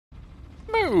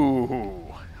Moo!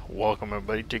 Welcome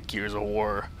everybody to Gears of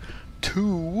War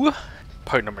 2,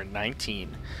 part number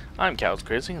 19. I'm Cows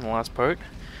Crazy. In the last part,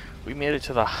 we made it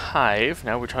to the Hive.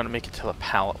 Now we're trying to make it to the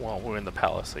palace. Well, we're in the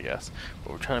palace, I guess.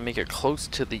 But we're trying to make it close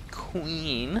to the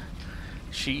Queen.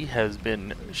 She has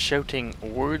been shouting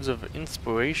words of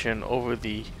inspiration over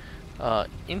the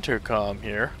intercom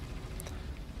here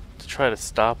to try to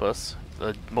stop us.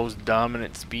 The most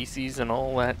dominant species and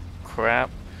all that crap.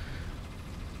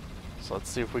 So let's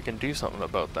see if we can do something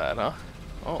about that, huh?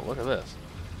 Oh, look at this.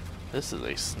 This is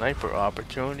a sniper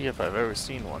opportunity if I've ever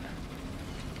seen one.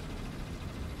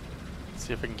 Let's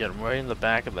see if I can get him right in the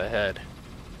back of the head.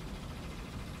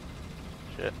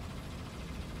 Shit.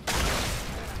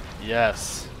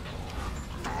 Yes.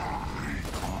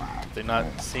 Did they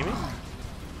not see me?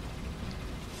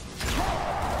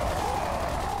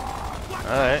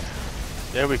 Alright.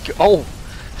 There we go. Oh!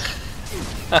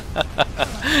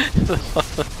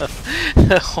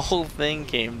 The whole thing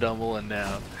came tumbling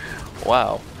down.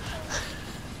 Wow.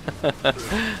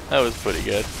 That was pretty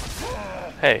good.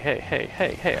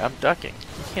 Hey, I'm ducking.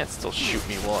 You can't still shoot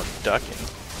me while I'm ducking.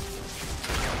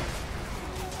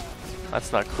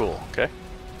 That's not cool, okay?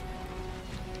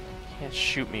 You can't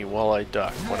shoot me while I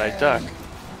duck. When I duck,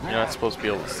 you're not supposed to be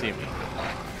able to see me.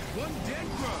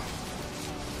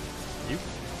 You?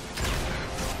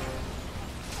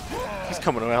 He's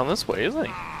coming around this way, isn't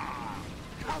he?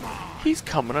 He's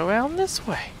coming around this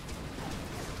way.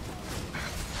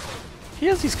 He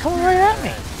is, he's coming right at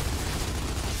me.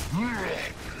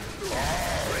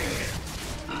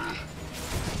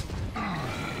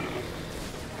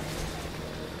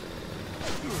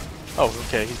 Oh,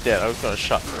 okay, he's dead. I was gonna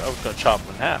chop him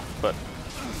in half, but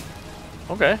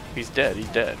okay, he's dead, you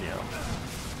know.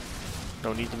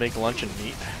 No need to make luncheon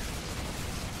meat.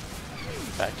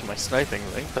 Back to my sniping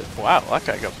thing, but wow, that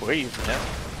guy got brave now.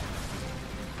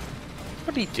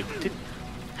 What did he do?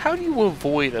 How do you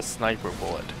avoid a sniper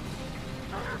bullet?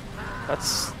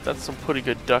 That's some pretty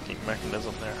good ducking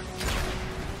mechanism there.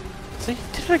 See, he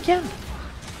did it again.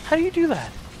 How do you do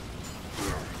that?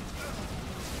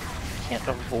 Can't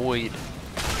avoid.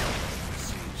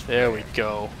 There we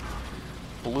go.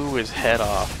 Blew his head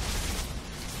off.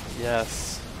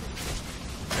 Yes.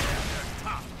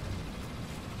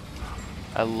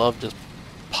 I love just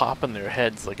popping their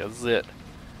heads like a zit.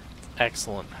 It's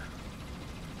excellent.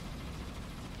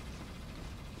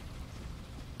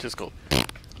 Just go.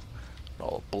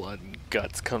 All blood and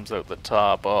guts comes out the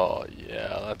top. Oh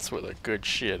yeah, that's where the good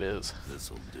shit is.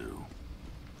 This'll do.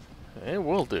 It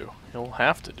will do. It'll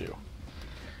have to do.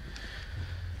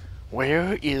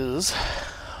 Where is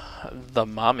the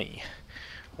mommy?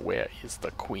 Where is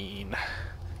the queen?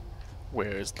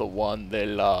 Where's the one they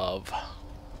love?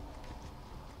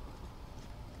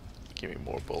 Give me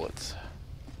more bullets.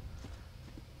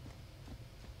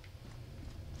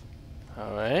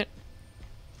 Alright.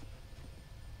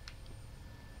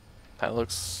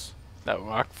 That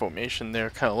rock formation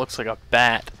there kind of looks like a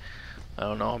bat. I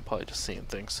don't know, I'm probably just seeing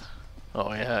things.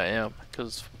 Oh yeah, I am,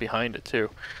 because behind it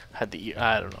too. Had the,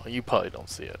 I don't know, you probably don't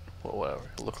see it. Well, whatever,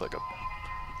 it looked like a...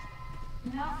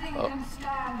 Nothing can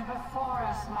stand before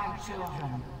us, my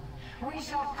children. We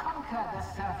shall conquer the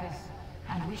surface,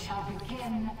 and we shall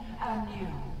begin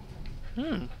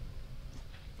anew.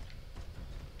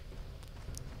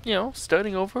 You know,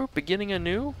 starting over, beginning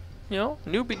anew, you know,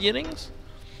 new beginnings.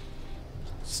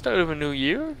 Start of a new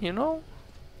year, you know?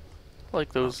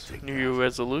 Like those New Year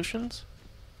resolutions.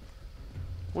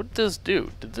 What did this do?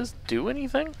 Did this do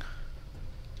anything?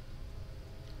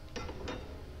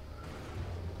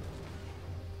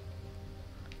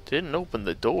 Didn't open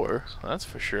the door, that's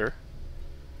for sure.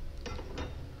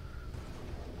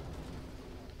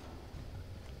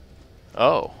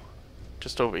 Oh,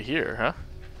 just over here, huh?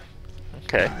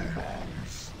 Okay.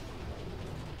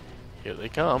 Here they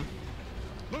come.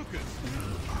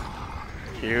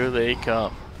 Here they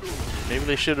come. Maybe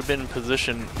they should have been in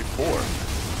position before.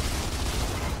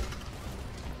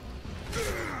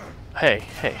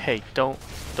 Hey, don't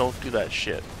do that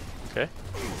shit. Okay?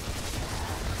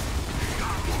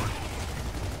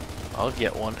 I'll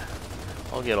get one.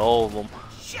 I'll get all of them.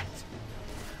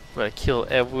 I'm gonna kill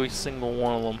every single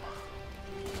one of them.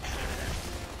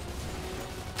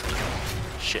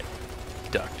 Shit. He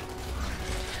ducked.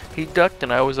 He ducked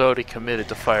and I was already committed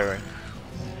to firing.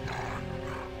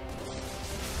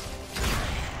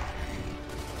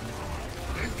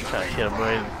 Trying to hit him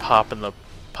right and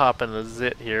popping the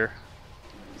zit here.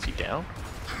 Is he down?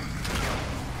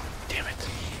 Damn it.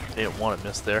 They didn't want to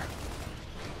miss there.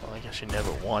 Well, I guess you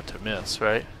never want to miss,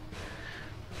 right?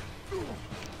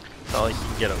 It's not like you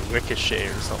can get a ricochet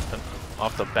or something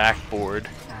off the backboard.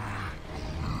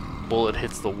 bullet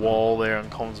hits the wall there and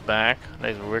comes back.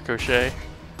 Nice ricochet.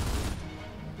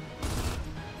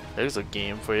 There's a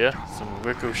game for you. Some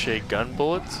ricochet gun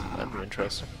bullets. That'd be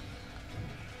interesting.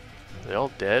 Are they all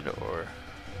dead or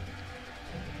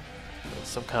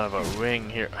some kind of a ring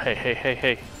here? Hey, hey, hey,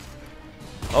 hey.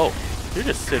 Oh, you're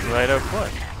just sitting right up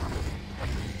front.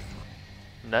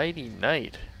 Nighty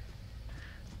night.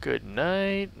 Good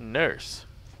night, nurse.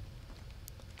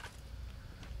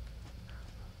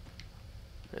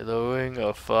 The ring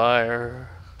of fire.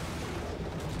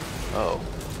 Oh.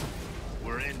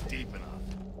 We're in deep enough.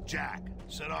 Jack,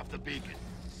 set off the beacon.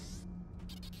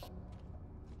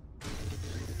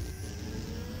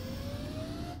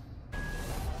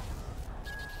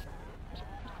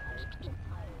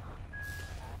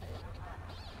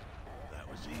 That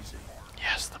was easy.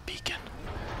 Yes, the beacon.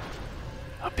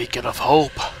 A beacon of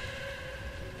hope.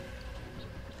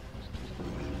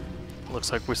 Looks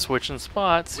like we're switching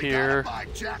spots here. We gotta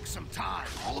buy Jack some time.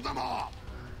 Hold him off.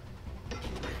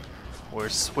 We're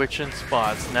switching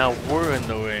spots. Now we're in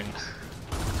the ring.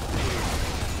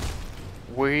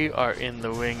 We are in the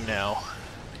ring now.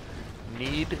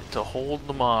 Need to hold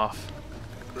them off.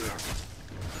 Is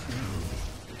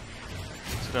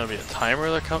there gonna be a timer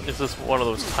that comes? Is this one of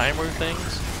those timer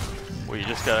things? Where you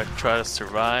just gotta try to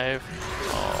survive?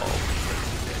 Oh.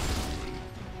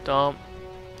 Dump.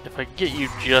 If I get you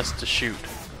just to shoot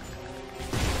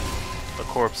the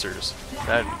corpsers,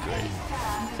 that'd be great.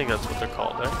 I think that's what they're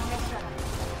called, right?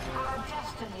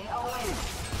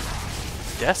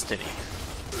 Destiny.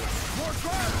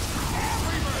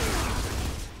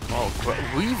 Oh,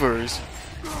 Weavers.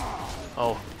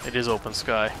 Oh, it is open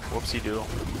sky. Whoopsie doodle.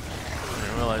 I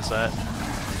didn't realize that.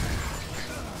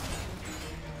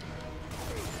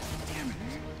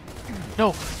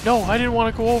 No, no, I didn't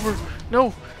want to go over.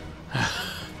 No.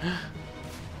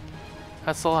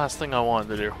 That's the last thing I wanted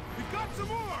to do. We got some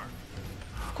more.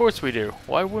 Of course we do.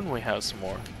 Why wouldn't we have some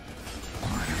more?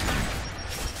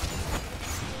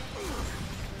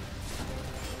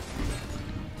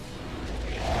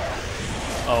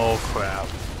 Oh crap.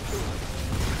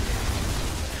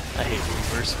 I hate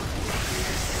Reavers.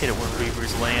 Hate it when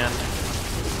Reavers land.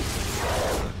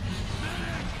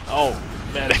 Oh,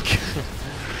 medic.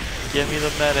 Get me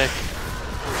the medic.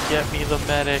 Get me the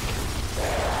medic.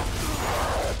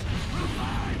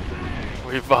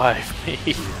 Revive me.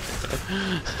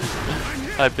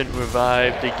 I've been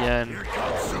revived again.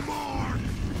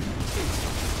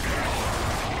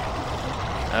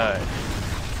 Alright.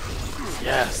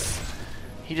 Yes.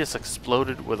 He just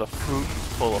exploded with a fruit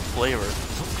full of flavor.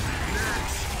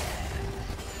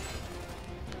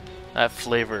 That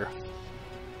flavor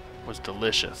was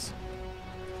delicious.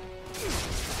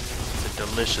 It's a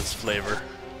delicious flavor.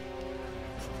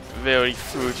 Very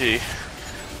fruity.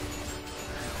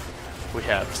 We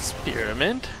have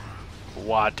spearmint,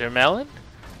 watermelon,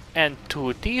 and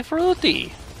tutti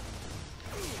frutti.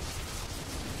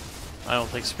 I don't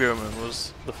think spearmint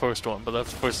was the first one, but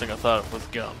that's the first thing I thought of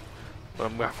with gum. But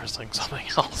I'm referencing something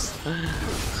else.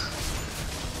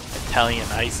 Italian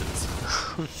ices.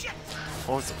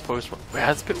 What was the first one?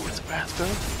 Raspberry? Was it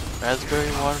raspberry?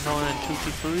 Raspberry, watermelon, and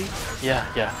tutti frutti?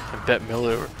 Yeah. And Bette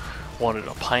Miller wanted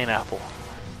a pineapple.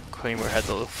 Kramer had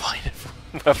to find it from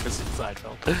referencing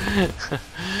Seinfeld.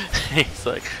 He's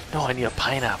like, no, I need a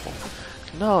pineapple.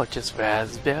 No, just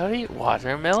raspberry,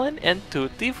 watermelon, and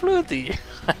tutti frutti.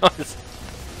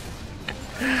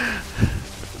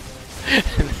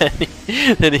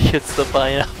 And then he gets the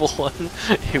pineapple one.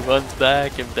 He runs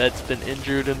back, and Bette's been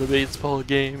injured in the baseball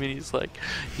game, and he's like,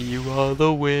 "You are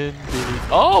the wind."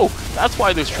 Oh, that's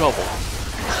why there's trouble.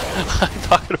 I'm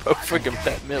talking about freaking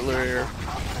Bette Midler here.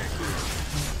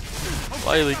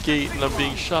 By the gate, and I'm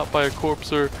being shot by a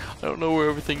corpser. I don't know where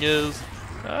everything is.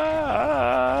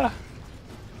 Ah.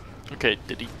 Okay,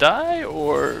 did he die,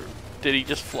 or did he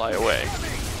just fly away?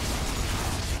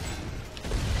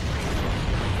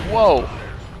 Whoa!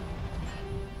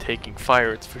 Taking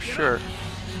fire, it's for sure.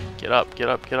 Get up, get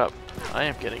up, get up. I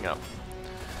am getting up.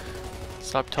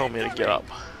 Stop telling me to get up.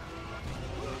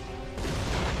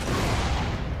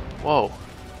 Whoa.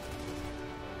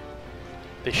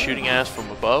 They shooting at us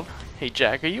from above? Hey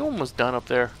Jack, are you almost done up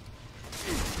there?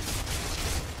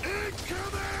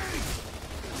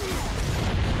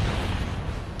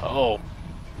 Oh,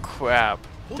 crap.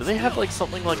 Do they have like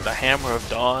something like the Hammer of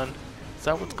Dawn? Is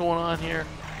that what's going on here?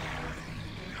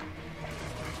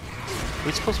 Are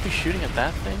we supposed to be shooting at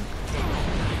that thing?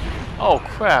 Oh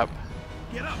crap.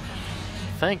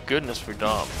 Thank goodness for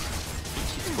Dom. He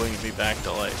keeps bringing me back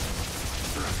to life.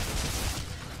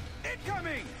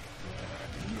 Incoming!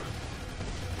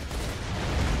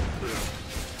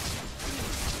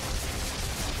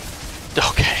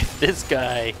 Okay. This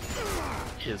guy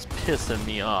is pissing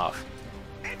me off.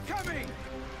 Incoming!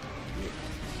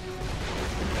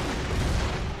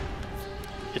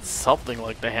 It's something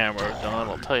like the Hammer of Dawn,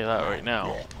 I'll tell you that right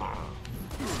now.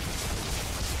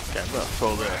 Okay, I'm gonna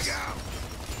throw this.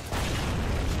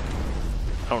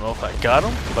 I don't know if I got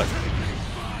him, but...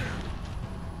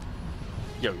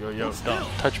 Yo, don't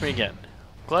touch me again.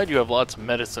 Glad you have lots of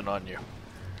medicine on you.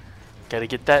 Gotta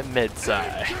get that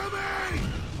med-sci.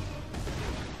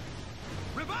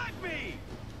 Revive me!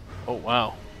 Oh,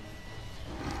 wow.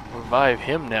 Revive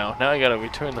him now. Now I gotta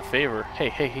return the favor.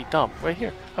 Hey, Dom, right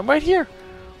here. I'm right here!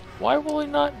 Why will he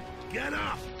not? Get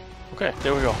up! Okay,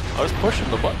 there we go. I was pushing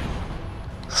the button.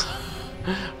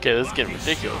 Okay, this is getting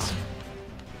ridiculous.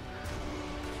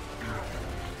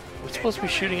 We're supposed to be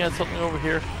shooting at something over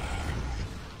here?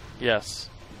 Yes.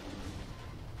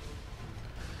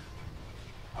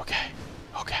 Okay,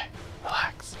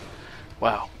 relax.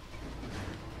 Wow.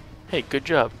 Hey, good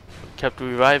job. Kept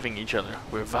reviving each other.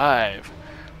 Revive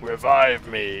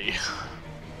me.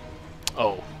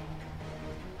 Oh.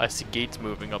 I see gates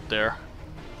moving up there.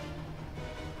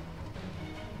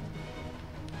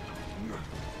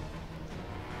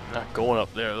 Not going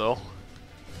up there though.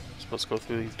 Supposed to go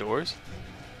through these doors?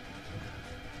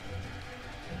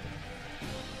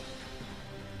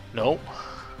 Nope.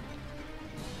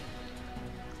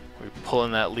 We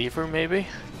pulling that lever maybe?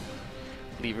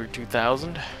 Lever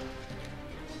 2000.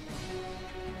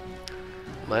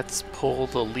 Let's pull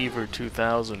the lever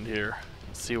 2000 here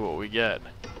and see what we get.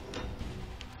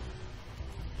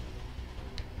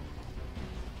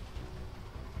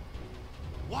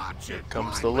 Watch it! Here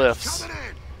comes boy. the lifts. Coming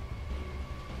in.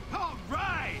 All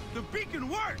right, the beacon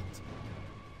worked.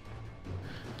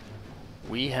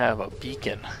 We have a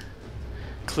beacon.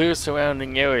 Clear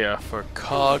surrounding area for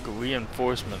COG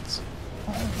reinforcements.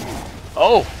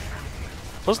 Oh!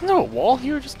 Wasn't there a wall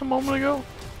here just a moment ago?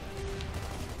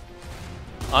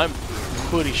 I'm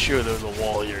pretty sure there was a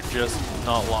wall here just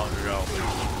not long ago.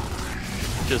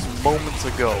 Just moments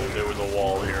ago there was a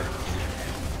wall here.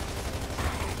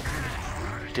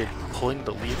 Did pulling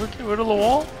the lever get rid of the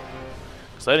wall?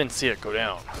 Because I didn't see it go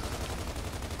down.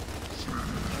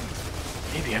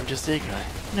 Maybe I'm just ignorant.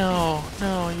 No,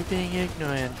 you're being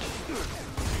ignorant.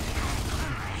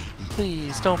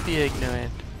 Please, don't be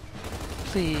ignorant.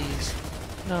 Please.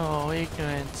 No,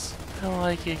 ignorance. I don't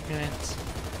like ignorance.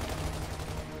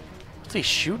 What's he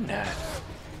shooting at?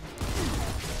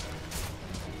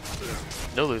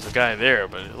 I know there's a guy there,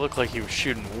 but it looked like he was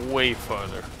shooting way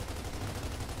farther.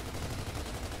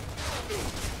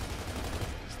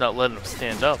 He's not letting him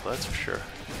stand up, that's for sure.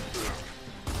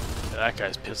 Yeah, that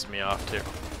guy's pissing me off too.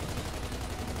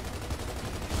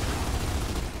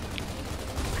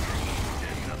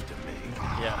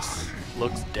 Yes,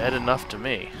 looks dead enough to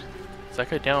me. Is that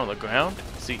guy down on the ground?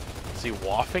 Is he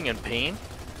wafting in pain?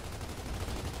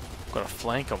 I'm gonna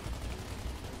flank him.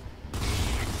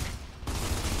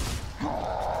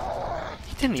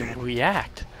 He didn't even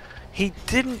react. He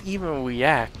didn't even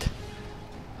react.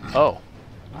 Oh,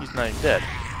 he's not even dead.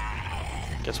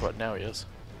 Guess what? Now he is.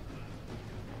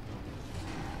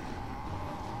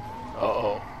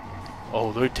 Uh-oh.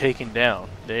 Oh, they're taking down.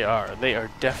 They are. They are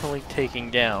definitely taking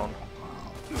down.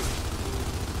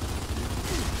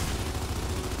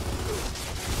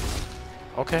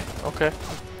 Okay.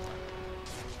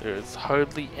 There's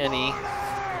hardly any...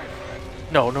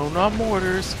 No, not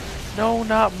mortars. No,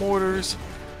 not mortars.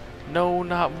 No,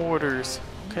 not mortars.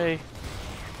 Okay.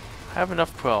 I have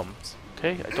enough problems.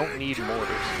 Okay? I don't need mortars.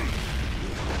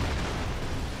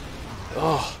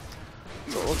 Oh.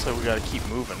 So it looks like we gotta keep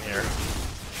moving here.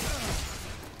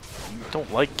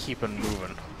 Don't like keeping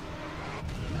moving.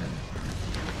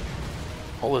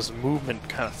 All this movement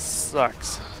kind of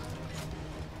sucks.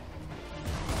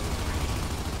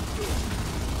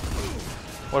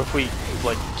 What if we,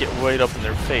 like, get right up in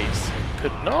their face?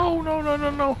 Could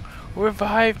no!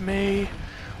 Revive me!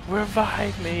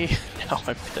 Revive me! Now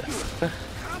I'm pissed.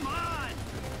 Come on!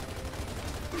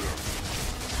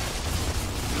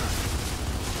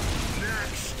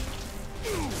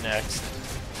 Next.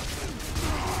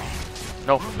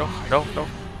 No.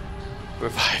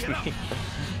 Revive me.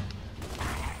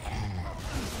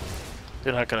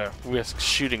 They're not gonna risk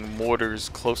shooting mortars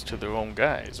close to their own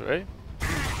guys, right?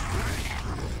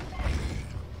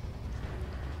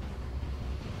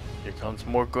 Here comes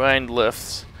more grind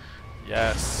lifts.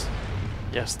 Yes.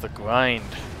 Yes, the grind.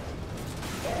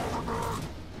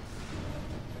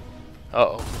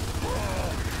 Uh-oh.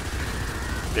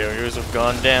 Barriers have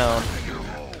gone down.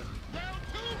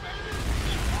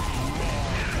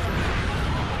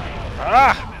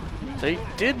 Ah! They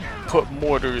did put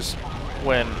mortars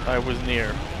when I was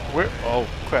near. Where? Oh,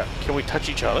 crap. Can we touch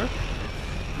each other?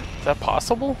 Is that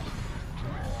possible?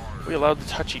 Are we allowed to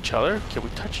touch each other? Can we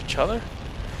touch each other?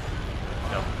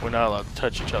 No, we're not allowed to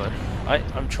touch each other.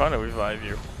 I'm trying to revive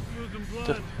you.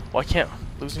 Why can't...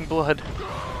 Losing blood.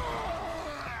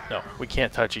 No, we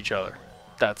can't touch each other.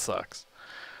 That sucks.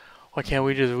 Why can't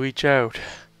we just reach out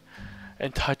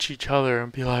and touch each other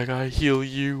and be like, I heal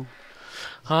you.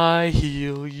 I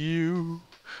heal you.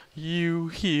 You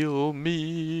heal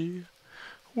me.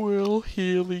 We'll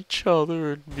heal each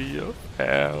other and be a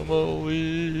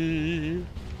family.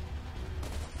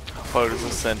 How far does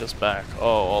this send us back? Oh,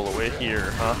 all the way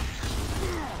here, huh?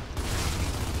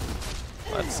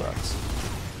 That sucks.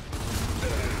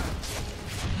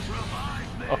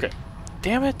 Okay.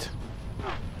 Damn it!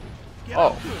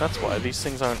 Oh, that's why these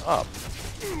things aren't up.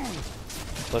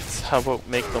 How about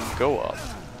make them go up?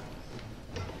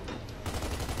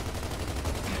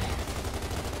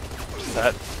 Does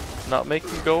that not make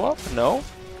them go up? No?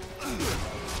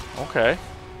 Okay.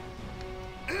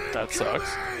 That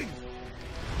sucks.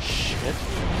 Shit.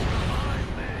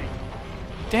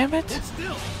 Damn it!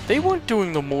 They weren't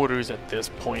doing the mortars at this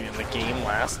point in the game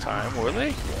last time, were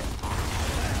they?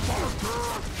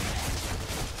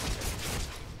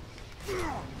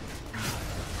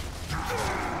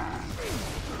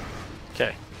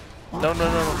 Okay. No, no, no,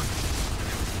 no.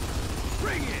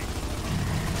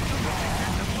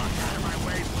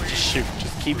 Just shoot.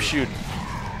 Just keep shooting.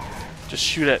 Just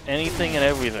shoot at anything and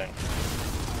everything.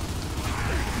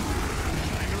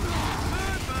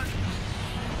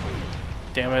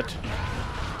 Damn it.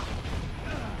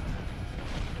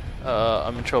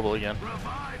 I'm in trouble again.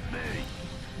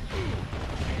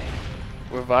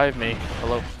 Revive me.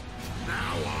 Hello.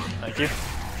 Thank you.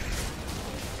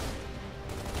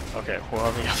 Okay, we're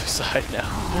on the other side now.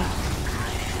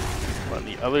 We're on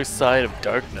the other side of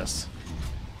darkness.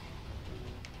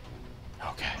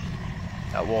 Okay.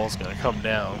 That wall's gonna come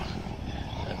down.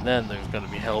 And then there's gonna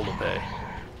be hell to pay.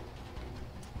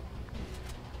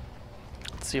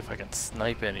 Let's see if I can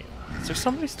snipe any. Is there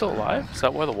somebody still alive? Is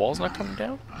that why the wall's not coming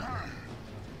down?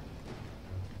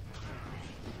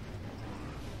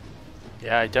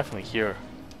 Yeah, I definitely hear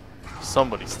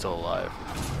somebody's still alive.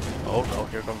 Oh no,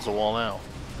 here comes the wall now.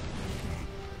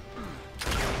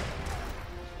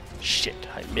 Shit,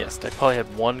 I missed. I probably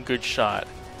had one good shot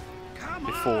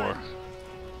before.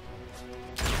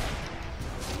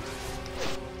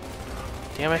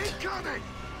 Damn it.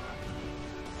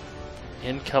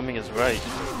 Incoming is right.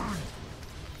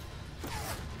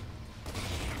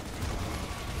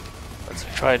 Let's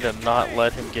try to not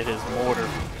let him get his mortar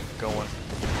going.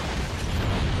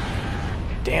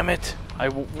 Damn it! I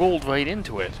rolled right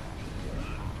into it.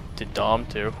 Did Dom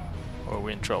too? Or are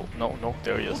we in trouble? No, no,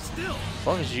 there he is. As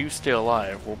long as you stay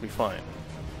alive, we'll be fine.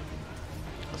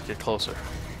 Let's get closer.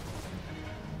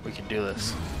 We can do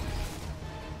this.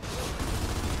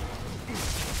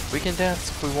 We can dance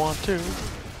if we want to.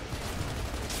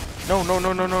 No, no,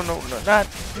 no, no, no, no, no, not,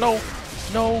 no,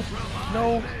 no,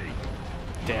 no.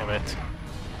 Damn it.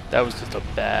 That was just a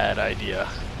bad idea.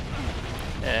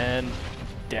 And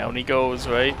down he goes,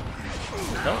 right?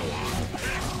 No.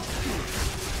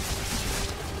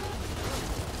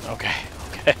 Okay,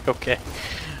 okay, okay,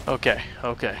 okay,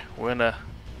 okay. We're in a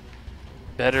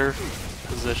better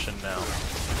position now.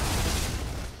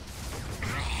 I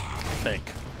think.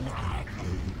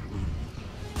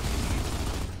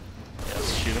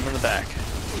 Yes, shoot him in the back.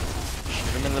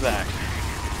 Shoot him in the back.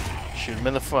 Shoot him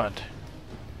in the front.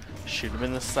 Shoot him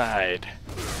in the side.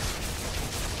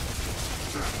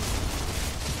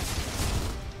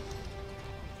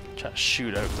 Try to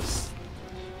shoot out this.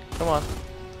 Come on.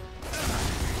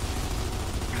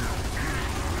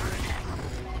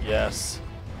 Yes.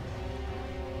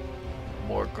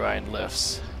 More grind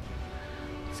lifts.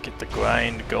 Let's get the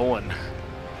grind going.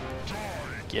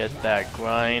 Get that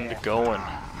grind going.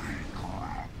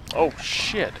 Oh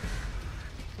shit.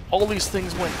 All these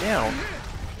things went down.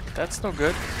 That's no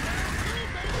good.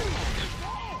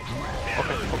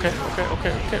 Okay, okay, okay,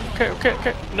 okay, okay, okay, okay,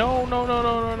 okay. No, no, no,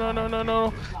 no, no, no, no, no,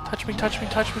 no. Touch me, touch me,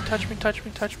 touch me, touch me, touch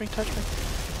me, touch me, touch me.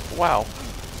 Wow.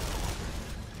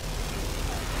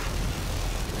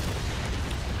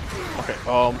 Okay,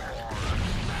 oh,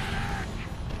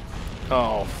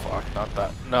 fuck, not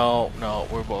that. No, no,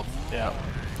 we're both, yeah.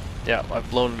 Yeah, I've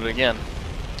blown it again.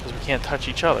 Because we can't touch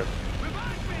each other.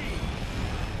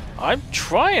 I'm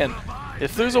trying!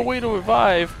 If there's a way to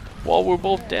revive while we're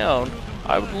both down,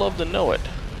 I would love to know it.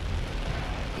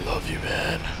 I love you,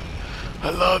 man.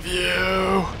 I love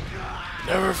you!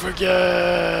 Never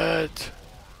forget!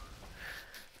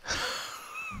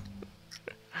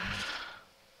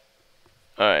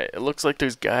 Alright, it looks like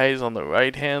there's guys on the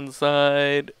right-hand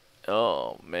side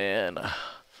Oh man.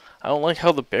 I don't like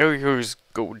how the barriers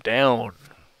go down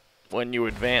when you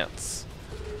advance.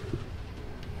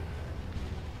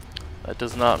 That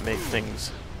does not make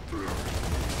things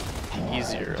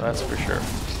easier, that's for sure.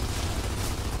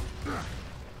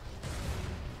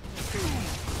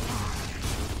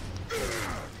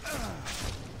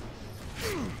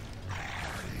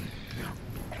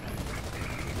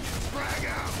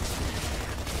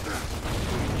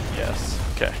 Yes,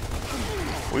 okay.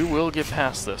 We will get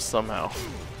past this somehow.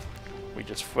 We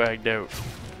just fragged out.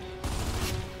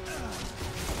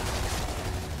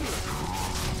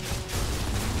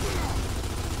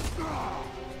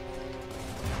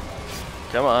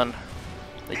 Come on.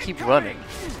 They keep running.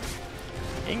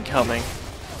 Incoming.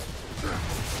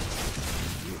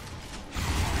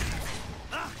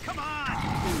 Come on!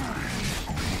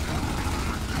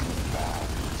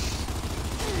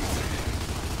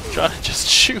 Trying to just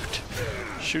shoot.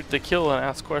 Shoot to kill and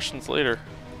ask questions later.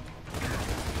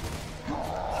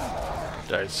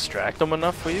 Did I distract them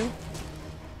enough for you?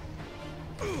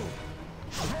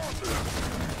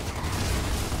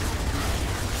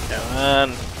 Come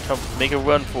on. Come, make a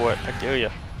run for it. I dare you.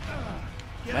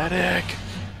 Medic!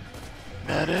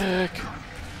 Medic!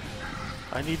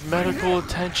 I need medical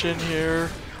attention here.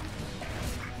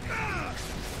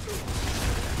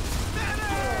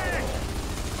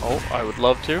 Oh, I would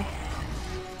love to.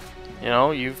 You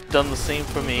know, you've done the same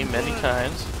for me many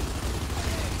times.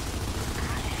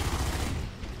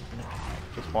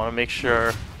 Just want to make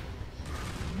sure.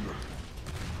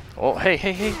 Oh, hey,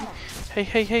 hey, hey. Hey,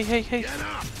 hey, hey, hey, hey.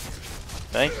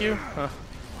 Thank you. Huh.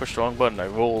 Pushed the wrong button. I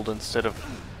rolled instead of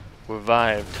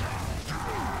revived.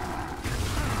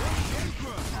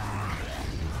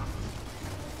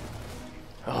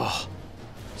 Oh,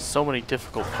 so many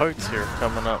difficult parts here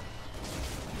coming up.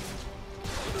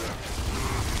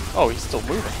 Oh, he's still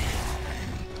moving.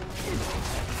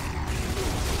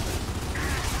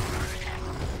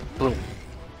 Boom.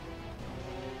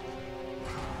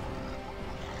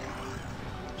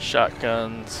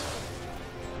 Shotguns.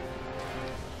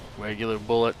 Regular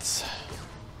bullets.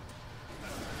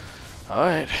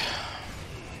 Alright.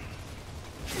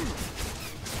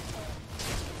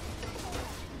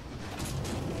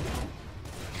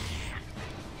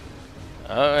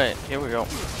 Alright, here we go.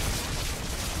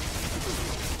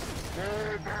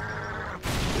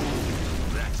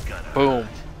 Boom.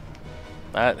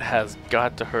 That has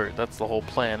got to hurt. That's the whole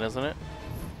plan, isn't it?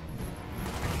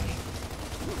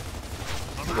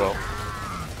 Go.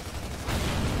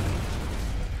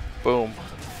 Boom.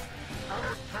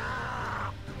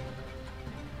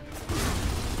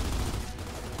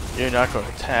 You're not going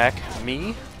to attack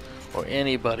me or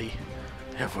anybody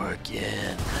ever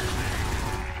again.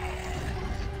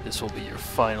 This will be your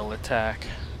final attack.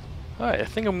 Alright, I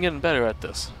think I'm getting better at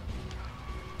this.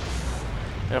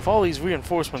 And if all these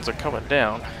reinforcements are coming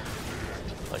down,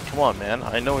 like, come on, man.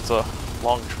 I know it's a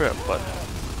long trip, but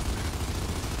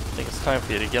I think it's time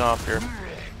for you to get off your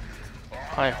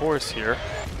high horse here.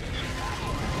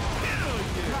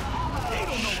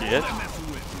 Shit.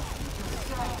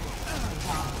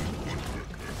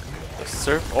 The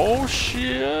surf. Oh,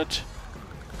 shit.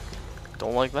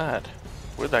 Don't like that.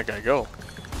 Where'd that guy go?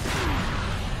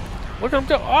 Look at him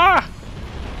go. Ah!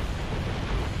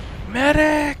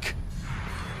 Medic!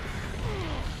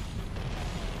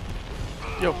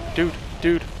 Yo,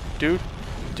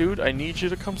 dude, I need you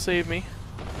to come save me.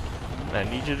 And I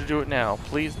need you to do it now.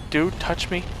 Please, dude, touch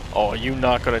me. Oh, are you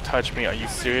not gonna touch me? Are you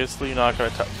seriously not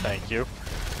gonna touch? Thank you.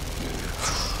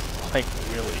 Like,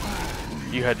 really?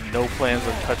 You had no plans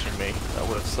on touching me. That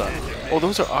would have sucked. Oh,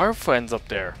 those are our friends up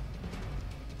there.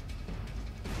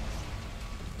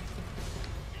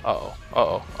 Uh-oh,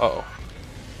 uh-oh, uh-oh.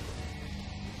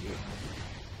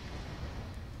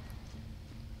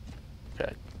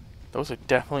 Okay. Those are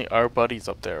definitely our buddies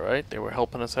up there, right? They were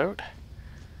helping us out.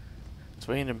 It's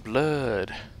raining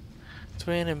blood. It's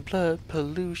raining blood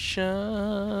pollution.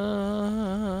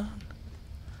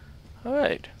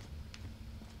 Alright.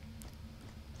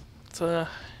 Let's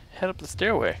head up the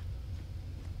stairway.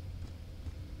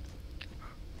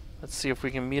 Let's see if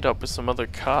we can meet up with some other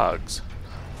cogs.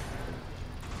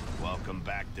 Welcome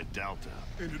back to Delta.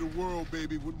 End of the world,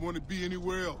 baby. Wouldn't want to be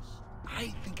anywhere else.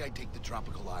 I think I'd take the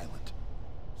tropical island.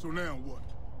 So now what?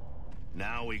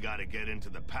 Now we gotta get into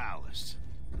the palace.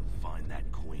 Find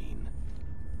that queen.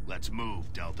 Let's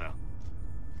move, Delta.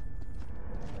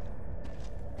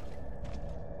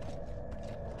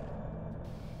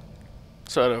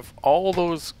 So out of all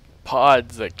those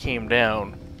pods that came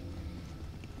down,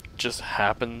 just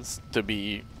happens to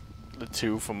be the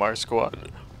two from our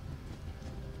squad.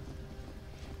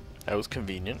 That was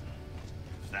convenient.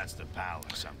 If that's the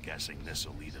palace, I'm guessing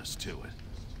this'll lead us to it.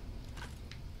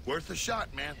 Worth a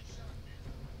shot, man.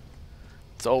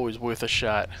 It's always worth a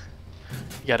shot.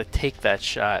 You gotta take that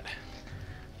shot.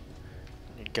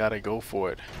 You gotta go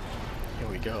for it. Here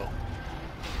we go.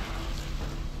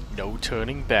 No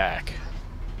turning back.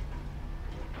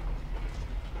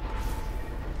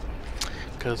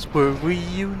 'Cause we're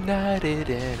reunited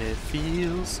and it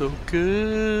feels so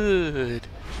good.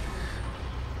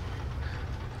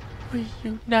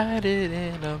 Reunited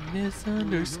and I'm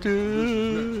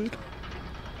misunderstood.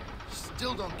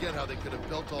 Still don't get how they could have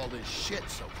built all this shit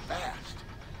so fast.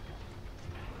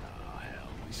 Oh, hell,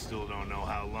 we still don't know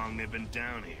how long they've been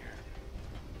down here.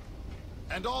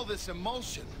 And all this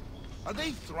emulsion. Are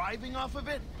they thriving off of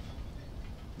it?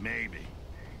 Maybe.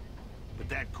 But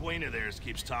that queen of theirs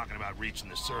keeps talking about reaching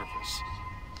the surface.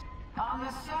 On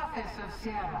the surface of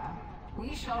Sierra,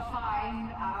 we shall find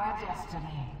our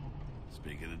destiny.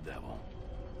 Speak of the devil.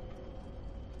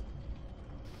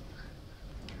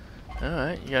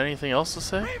 Alright, you got anything else to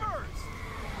say? Reavers!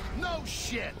 No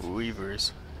shit!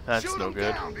 Weavers. That's Shoot no them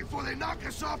good. down before they knock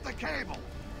us off the cable.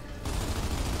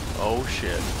 Oh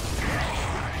shit.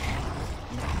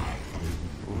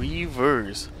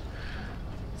 Weavers.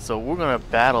 So we're gonna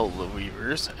battle the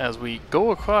Weavers as we go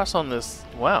across on this,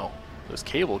 wow, this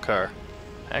cable car.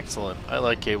 Excellent. I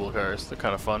like cable cars. They're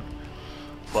kind of fun.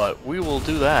 But we will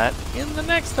do that in the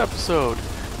next episode.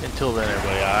 Until then,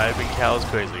 everybody, I've been Cal's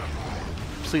Crazy.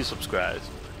 Please subscribe.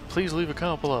 Please leave a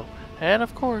comment below. And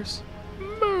of course,